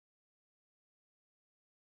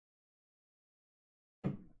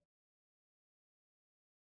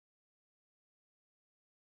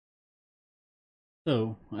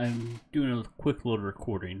So I'm doing a quick little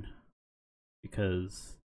recording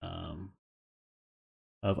because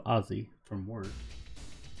of Ozzy from work.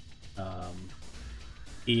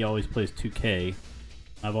 He always plays 2K.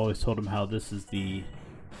 I've always told him how this is the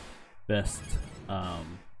best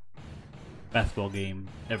basketball game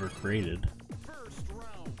ever created.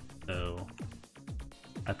 So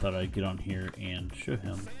I thought I'd get on here and show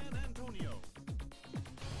him.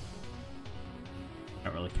 I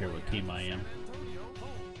don't really care what team I am,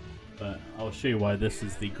 but I'll show you why this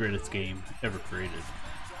is the greatest game ever created.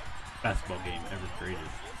 Basketball game ever created.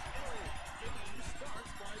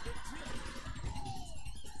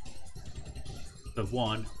 So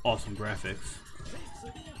one, awesome graphics,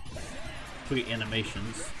 quick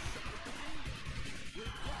animations,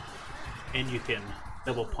 and you can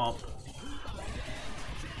double pump.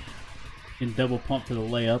 You can double pump to the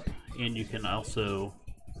layup, and you can also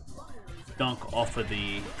dunk off of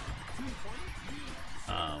the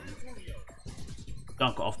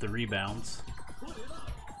rebounds.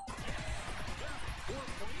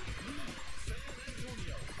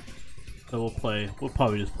 So we'll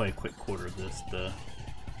probably just play a quick quarter of this.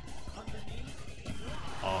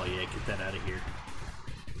 Oh yeah, get that out of here.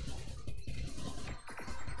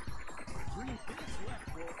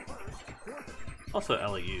 Also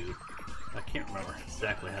LAU. I can't remember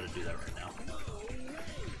exactly how to do that right now.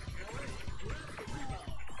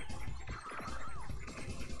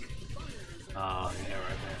 Oh,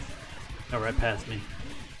 yeah, right past me.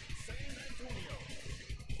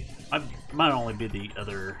 I might only be the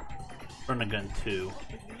other Run and Gun 2.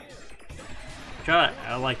 Which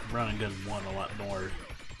I like Run and Gun 1 a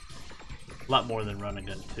lot more than Run and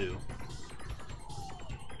Gun 2.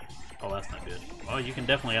 Oh, that's not good. Oh, you can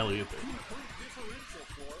definitely alley-oop it.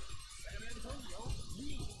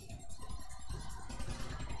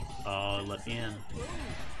 Oh, let me in.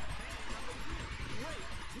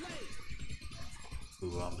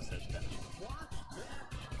 Ooh, I almost had that.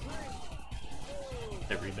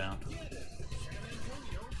 That rebound.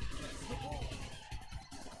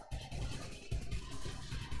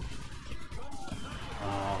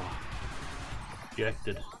 Oh,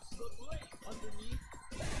 ejected.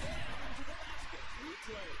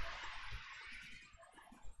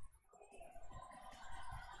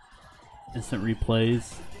 Instant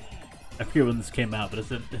replays. I forget when this came out, but it's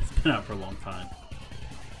been out for a long time.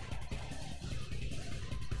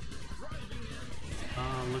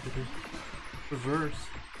 Oh, look at this. Reverse.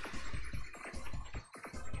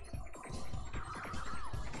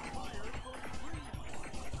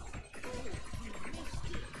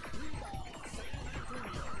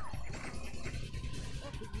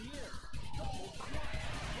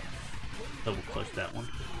 Double clutch that one.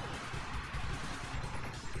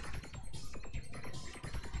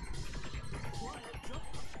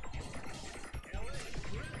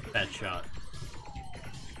 Bad shot.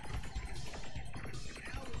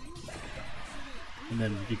 And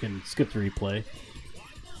then you can skip the replay.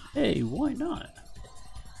 Hey, why not?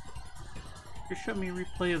 Just show me a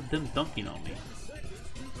replay of them dunking on me.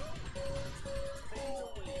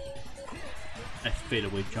 Nice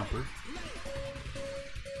fadeaway jumper.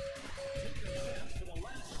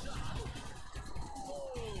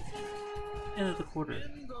 End of the quarter.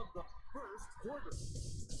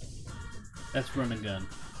 That's Run and Gun.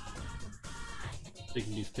 So you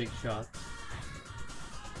can do fake shots.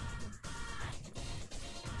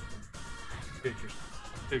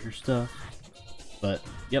 Bigger stuff. But,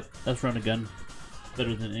 yep, that's Run and Gun.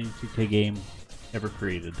 Better than any 2K game ever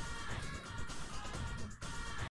created.